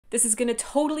This is going to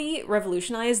totally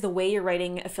revolutionize the way you're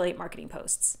writing affiliate marketing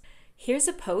posts. Here's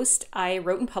a post I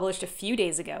wrote and published a few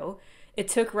days ago. It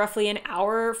took roughly an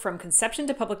hour from conception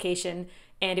to publication,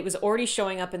 and it was already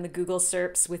showing up in the Google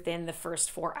SERPs within the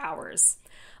first 4 hours.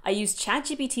 I used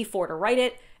ChatGPT 4 to write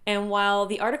it, and while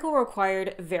the article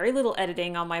required very little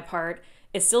editing on my part,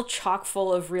 it's still chock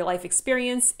full of real-life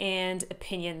experience and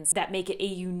opinions that make it a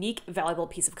unique, valuable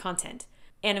piece of content.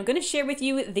 And I'm going to share with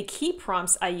you the key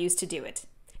prompts I used to do it.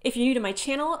 If you're new to my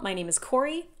channel, my name is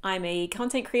Corey. I'm a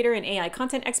content creator and AI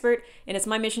content expert, and it's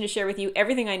my mission to share with you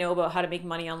everything I know about how to make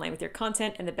money online with your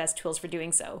content and the best tools for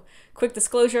doing so. Quick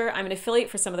disclosure, I'm an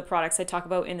affiliate for some of the products I talk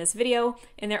about in this video,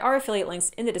 and there are affiliate links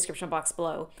in the description box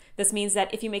below. This means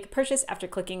that if you make a purchase after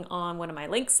clicking on one of my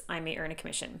links, I may earn a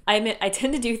commission. I admit I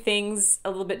tend to do things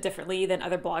a little bit differently than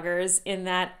other bloggers in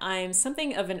that I'm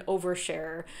something of an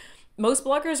oversharer. Most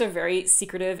bloggers are very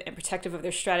secretive and protective of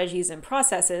their strategies and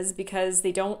processes because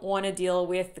they don't want to deal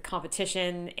with the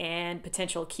competition and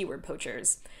potential keyword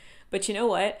poachers. But you know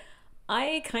what?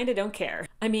 I kind of don't care.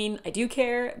 I mean, I do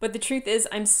care, but the truth is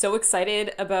I'm so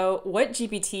excited about what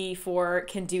GPT-4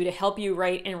 can do to help you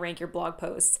write and rank your blog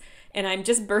posts, and I'm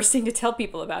just bursting to tell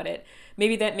people about it.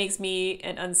 Maybe that makes me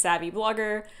an unsavvy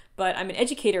blogger, but I'm an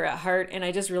educator at heart and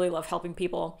I just really love helping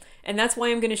people. And that's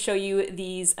why I'm going to show you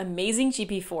these amazing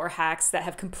GPT-4 hacks that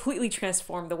have completely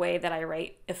transformed the way that I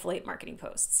write affiliate marketing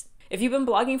posts. If you've been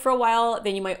blogging for a while,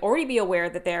 then you might already be aware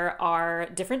that there are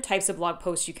different types of blog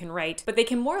posts you can write, but they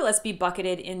can more or less be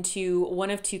bucketed into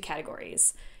one of two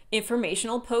categories: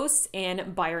 informational posts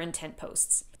and buyer intent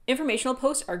posts. Informational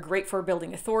posts are great for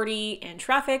building authority and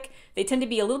traffic. They tend to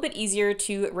be a little bit easier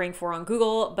to rank for on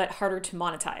Google, but harder to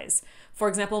monetize. For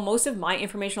example, most of my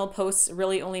informational posts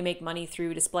really only make money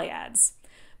through display ads.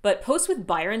 But posts with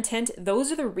buyer intent,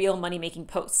 those are the real money-making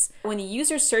posts. When the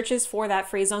user searches for that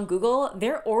phrase on Google,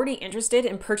 they're already interested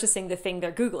in purchasing the thing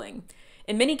they're Googling.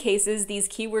 In many cases, these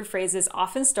keyword phrases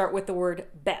often start with the word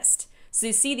best. So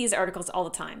you see these articles all the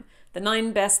time. The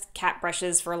 9 best cat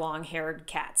brushes for long-haired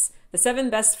cats. The 7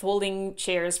 best folding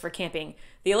chairs for camping.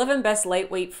 The 11 best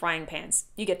lightweight frying pans.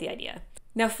 You get the idea.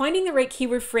 Now, finding the right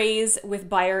keyword phrase with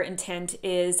buyer intent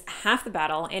is half the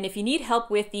battle, and if you need help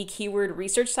with the keyword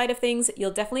research side of things,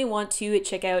 you'll definitely want to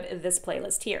check out this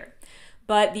playlist here.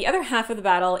 But the other half of the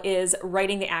battle is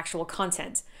writing the actual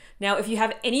content. Now, if you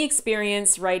have any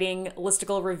experience writing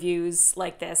listicle reviews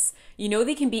like this, you know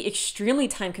they can be extremely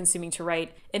time-consuming to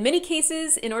write. In many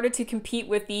cases, in order to compete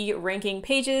with the ranking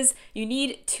pages, you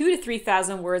need 2,000 to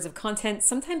 3,000 words of content,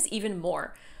 sometimes even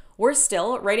more. Worse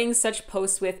still, writing such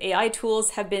posts with AI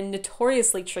tools have been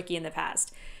notoriously tricky in the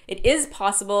past. It is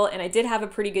possible, and I did have a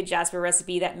pretty good Jasper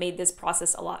recipe that made this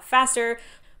process a lot faster,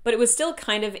 but it was still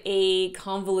kind of a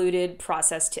convoluted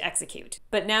process to execute.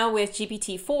 But now with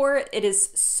GPT-4, it is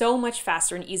so much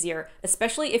faster and easier,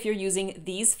 especially if you're using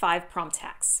these 5 prompt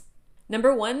hacks.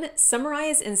 Number 1,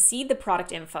 summarize and seed the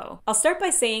product info. I'll start by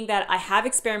saying that I have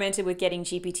experimented with getting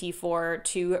GPT-4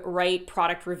 to write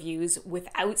product reviews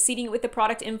without seeding it with the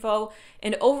product info,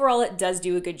 and overall it does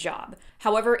do a good job.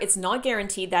 However, it's not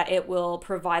guaranteed that it will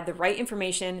provide the right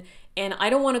information, and I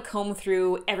don't want to comb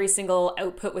through every single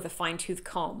output with a fine-tooth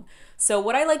comb. So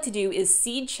what I like to do is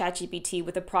seed ChatGPT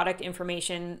with the product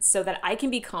information so that I can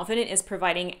be confident it's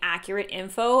providing accurate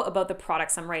info about the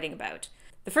products I'm writing about.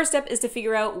 The first step is to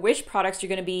figure out which products you're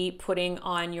going to be putting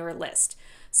on your list.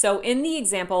 So in the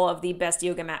example of the best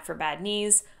yoga mat for bad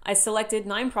knees, I selected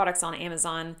 9 products on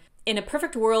Amazon. In a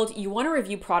perfect world, you want to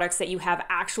review products that you have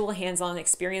actual hands-on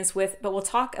experience with, but we'll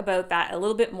talk about that a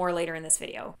little bit more later in this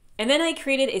video. And then I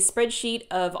created a spreadsheet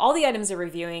of all the items I'm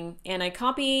reviewing, and I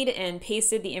copied and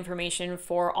pasted the information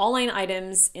for all 9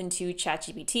 items into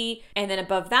ChatGPT, and then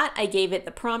above that I gave it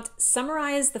the prompt,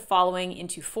 summarize the following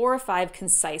into 4 or 5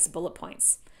 concise bullet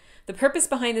points. The purpose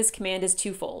behind this command is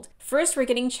twofold. First, we're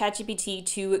getting ChatGPT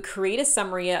to create a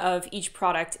summary of each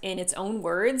product in its own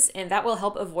words, and that will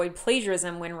help avoid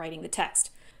plagiarism when writing the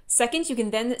text. Second, you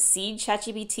can then seed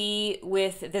ChatGPT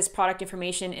with this product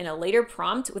information in a later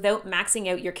prompt without maxing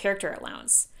out your character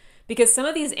allowance. Because some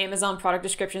of these Amazon product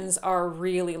descriptions are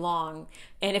really long,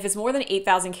 and if it's more than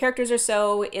 8,000 characters or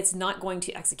so, it's not going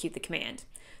to execute the command.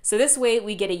 So this way,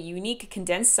 we get a unique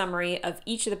condensed summary of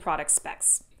each of the product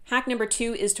specs. Hack number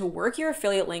 2 is to work your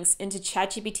affiliate links into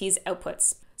ChatGPT's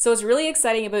outputs. So what's really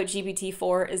exciting about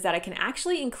GPT-4 is that I can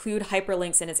actually include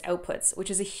hyperlinks in its outputs,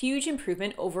 which is a huge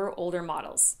improvement over older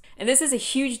models. And this is a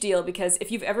huge deal because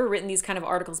if you've ever written these kind of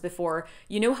articles before,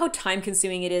 you know how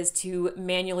time-consuming it is to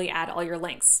manually add all your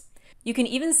links. You can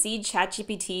even seed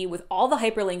ChatGPT with all the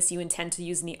hyperlinks you intend to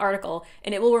use in the article,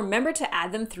 and it will remember to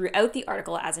add them throughout the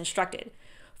article as instructed.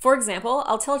 For example,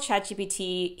 I'll tell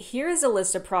ChatGPT, here is a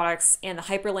list of products and the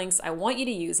hyperlinks I want you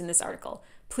to use in this article.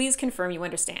 Please confirm you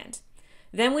understand.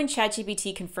 Then when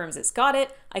ChatGPT confirms it's got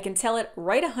it, I can tell it,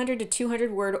 write a 100 to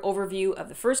 200 word overview of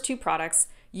the first two products,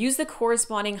 use the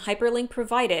corresponding hyperlink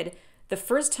provided the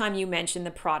first time you mention the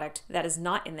product that is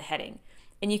not in the heading.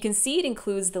 And you can see it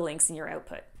includes the links in your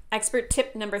output. Expert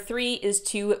tip number 3 is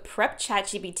to prep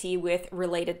ChatGPT with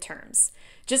related terms.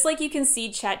 Just like you can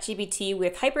seed ChatGPT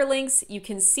with hyperlinks, you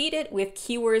can seed it with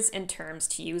keywords and terms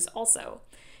to use also.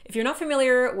 If you're not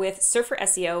familiar with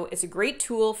SurferSEO, it's a great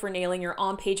tool for nailing your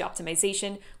on-page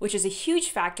optimization, which is a huge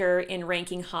factor in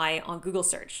ranking high on Google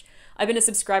search. I've been a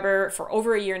subscriber for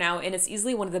over a year now, and it's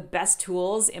easily one of the best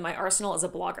tools in my arsenal as a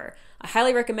blogger. I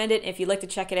highly recommend it. If you'd like to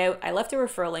check it out, I left a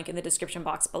referral link in the description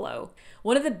box below.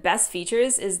 One of the best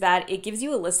features is that it gives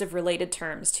you a list of related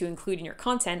terms to include in your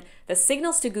content that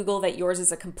signals to Google that yours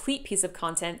is a complete piece of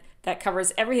content that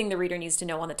covers everything the reader needs to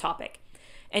know on the topic.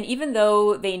 And even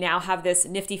though they now have this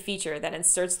nifty feature that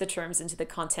inserts the terms into the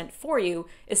content for you,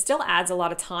 it still adds a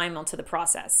lot of time onto the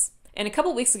process. And a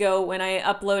couple weeks ago, when I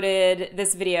uploaded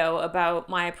this video about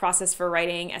my process for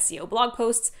writing SEO blog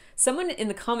posts, someone in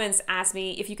the comments asked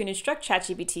me if you can instruct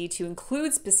ChatGPT to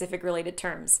include specific related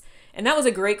terms. And that was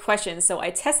a great question, so I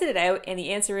tested it out, and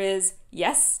the answer is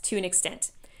yes, to an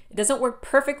extent. It doesn't work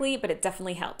perfectly, but it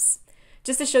definitely helps.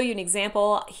 Just to show you an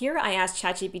example, here I asked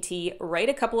ChatGPT, write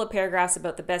a couple of paragraphs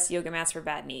about the best yoga mats for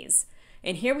bad knees.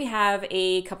 And here we have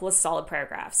a couple of solid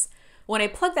paragraphs. When I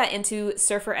plug that into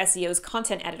SurferSEO's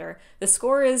content editor, the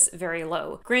score is very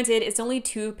low. Granted, it's only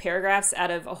 2 paragraphs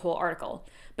out of a whole article.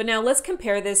 But now let's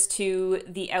compare this to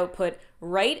the output,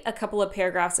 write a couple of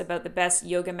paragraphs about the best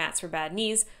yoga mats for bad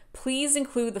knees. Please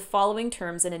include the following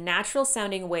terms in a natural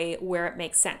sounding way where it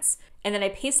makes sense. And then I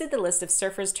pasted the list of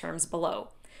Surfer's terms below.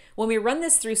 When we run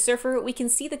this through Surfer, we can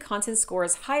see the content score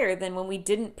is higher than when we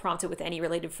didn't prompt it with any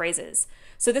related phrases.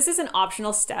 So this is an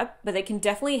optional step, but it can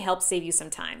definitely help save you some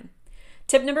time.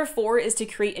 Tip number 4 is to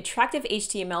create attractive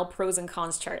HTML pros and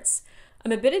cons charts.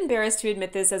 I'm a bit embarrassed to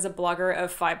admit this as a blogger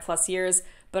of 5+ years,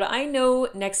 but I know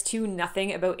next to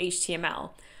nothing about HTML.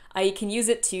 I can use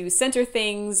it to center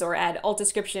things or add alt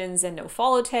descriptions and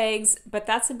nofollow tags, but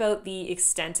that's about the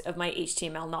extent of my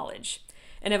HTML knowledge.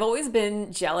 And I've always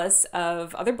been jealous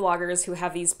of other bloggers who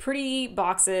have these pretty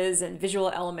boxes and visual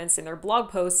elements in their blog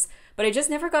posts, but I just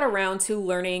never got around to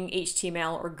learning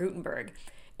HTML or Gutenberg.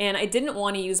 And I didn't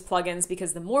want to use plugins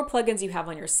because the more plugins you have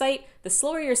on your site, the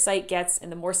slower your site gets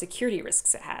and the more security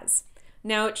risks it has.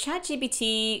 Now,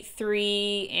 ChatGPT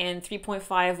 3 and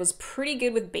 3.5 was pretty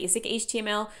good with basic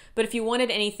HTML, but if you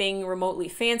wanted anything remotely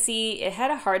fancy, it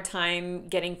had a hard time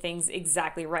getting things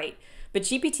exactly right. But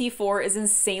GPT-4 is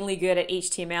insanely good at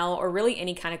HTML or really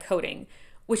any kind of coding,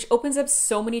 which opens up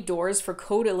so many doors for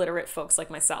code illiterate folks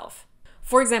like myself.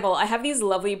 For example, I have these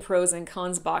lovely pros and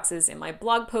cons boxes in my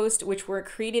blog post, which were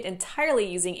created entirely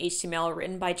using HTML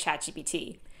written by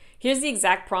ChatGPT. Here's the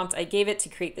exact prompt I gave it to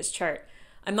create this chart.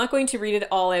 I'm not going to read it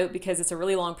all out because it's a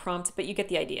really long prompt, but you get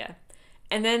the idea.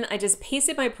 And then I just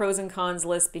pasted my pros and cons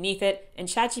list beneath it, and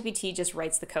ChatGPT just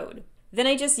writes the code. Then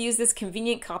I just use this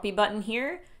convenient copy button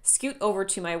here, scoot over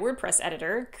to my WordPress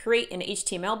editor, create an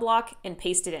HTML block, and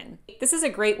paste it in. This is a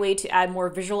great way to add more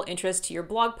visual interest to your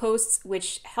blog posts,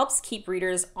 which helps keep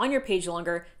readers on your page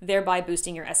longer, thereby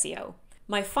boosting your SEO.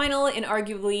 My final and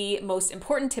arguably most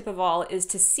important tip of all is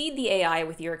to seed the AI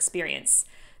with your experience.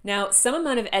 Now, some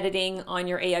amount of editing on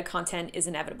your AI content is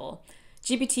inevitable.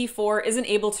 GPT-4 isn't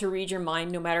able to read your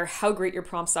mind no matter how great your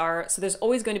prompts are, so there's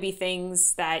always going to be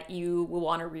things that you will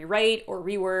want to rewrite or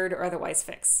reword or otherwise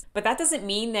fix. But that doesn't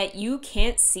mean that you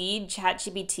can't seed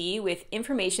ChatGPT with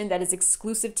information that is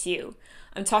exclusive to you.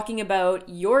 I'm talking about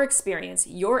your experience,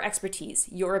 your expertise,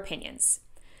 your opinions.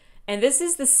 And this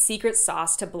is the secret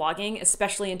sauce to blogging,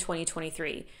 especially in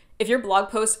 2023. If your blog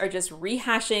posts are just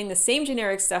rehashing the same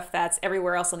generic stuff that's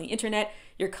everywhere else on the internet,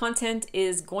 your content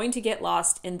is going to get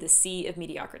lost in the sea of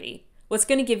mediocrity. What's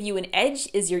going to give you an edge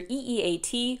is your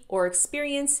EEAT, or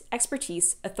experience,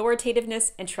 expertise,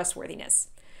 authoritativeness, and trustworthiness.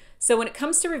 So when it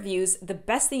comes to reviews, the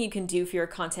best thing you can do for your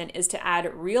content is to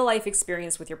add real-life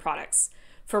experience with your products.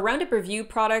 For roundup review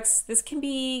products, this can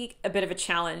be a bit of a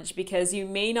challenge because you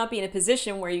may not be in a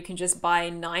position where you can just buy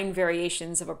 9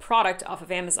 variations of a product off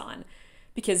of Amazon.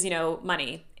 Because,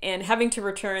 money, and having to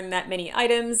return that many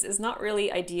items is not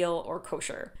really ideal or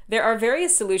kosher. There are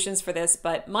various solutions for this,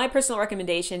 but my personal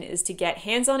recommendation is to get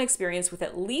hands-on experience with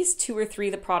at least 2 or 3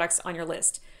 of the products on your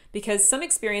list, because some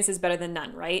experience is better than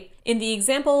none, right? In the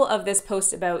example of this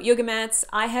post about yoga mats,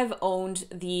 I have owned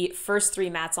the first 3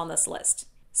 mats on this list.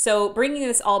 So bringing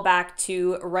this all back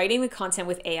to writing the content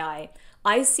with AI,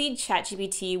 I seed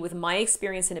ChatGPT with my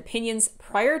experience and opinions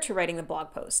prior to writing the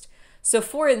blog post. So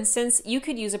for instance, you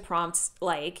could use a prompt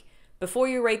like, before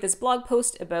you write this blog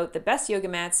post about the best yoga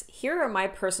mats, here are my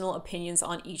personal opinions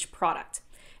on each product.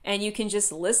 And you can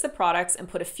just list the products and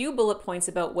put a few bullet points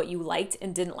about what you liked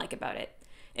and didn't like about it.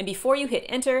 And before you hit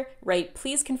enter, write,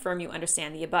 please confirm you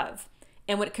understand the above.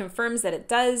 And when it confirms that it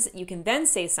does, you can then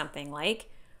say something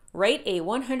like, write a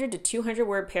 100 to 200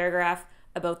 word paragraph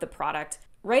about the product.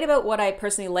 Write about what I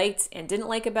personally liked and didn't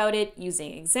like about it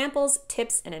using examples,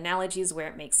 tips, and analogies where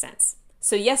it makes sense.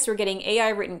 So yes, we're getting AI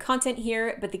written content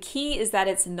here, but the key is that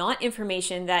it's not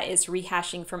information that is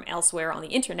rehashing from elsewhere on the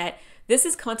internet.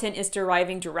 This content is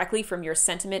deriving directly from your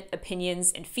sentiment,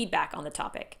 opinions, and feedback on the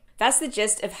topic. That's the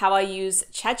gist of how I use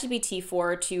ChatGPT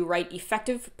 4 to write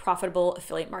effective, profitable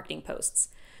affiliate marketing posts.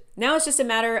 Now it's just a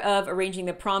matter of arranging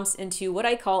the prompts into what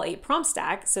I call a prompt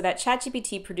stack so that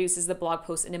ChatGPT produces the blog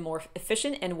post in a more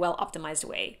efficient and well-optimized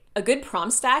way. A good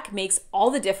prompt stack makes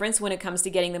all the difference when it comes to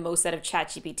getting the most out of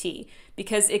ChatGPT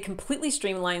because it completely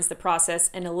streamlines the process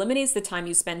and eliminates the time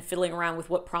you spend fiddling around with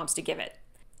what prompts to give it.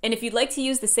 And if you'd like to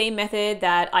use the same method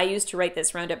that I used to write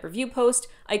this roundup review post,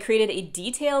 I created a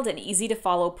detailed and easy to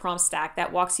follow prompt stack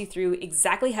that walks you through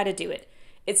exactly how to do it.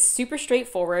 It's super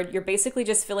straightforward. You're basically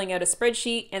just filling out a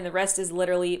spreadsheet and the rest is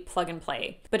literally plug and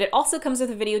play. But it also comes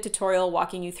with a video tutorial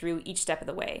walking you through each step of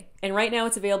the way. And right now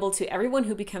it's available to everyone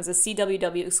who becomes a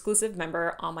CWW exclusive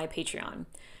member on my Patreon.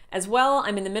 As well,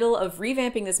 I'm in the middle of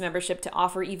revamping this membership to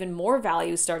offer even more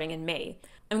value starting in May.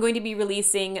 I'm going to be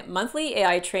releasing monthly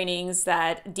AI trainings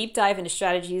that deep dive into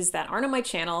strategies that aren't on my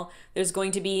channel. There's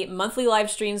going to be monthly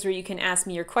live streams where you can ask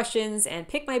me your questions and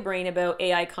pick my brain about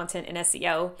AI content and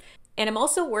SEO. And I'm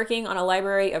also working on a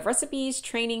library of recipes,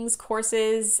 trainings,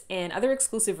 courses, and other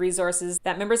exclusive resources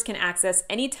that members can access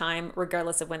anytime,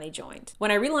 regardless of when they joined.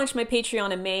 When I relaunch my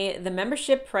Patreon in May, the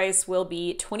membership price will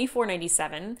be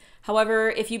 $24.97. However,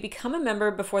 if you become a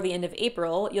member before the end of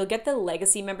April, you'll get the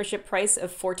legacy membership price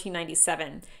of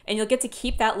 $14.97, and you'll get to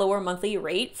keep that lower monthly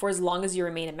rate for as long as you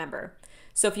remain a member.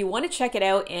 So if you want to check it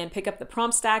out and pick up the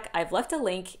prompt stack, I've left a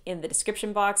link in the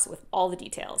description box with all the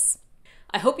details.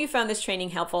 I hope you found this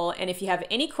training helpful, and if you have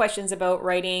any questions about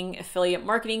writing affiliate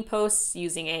marketing posts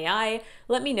using AI,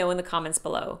 let me know in the comments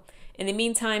below. In the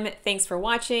meantime, thanks for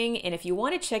watching, and if you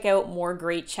want to check out more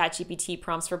great ChatGPT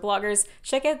prompts for bloggers,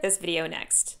 check out this video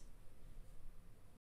next.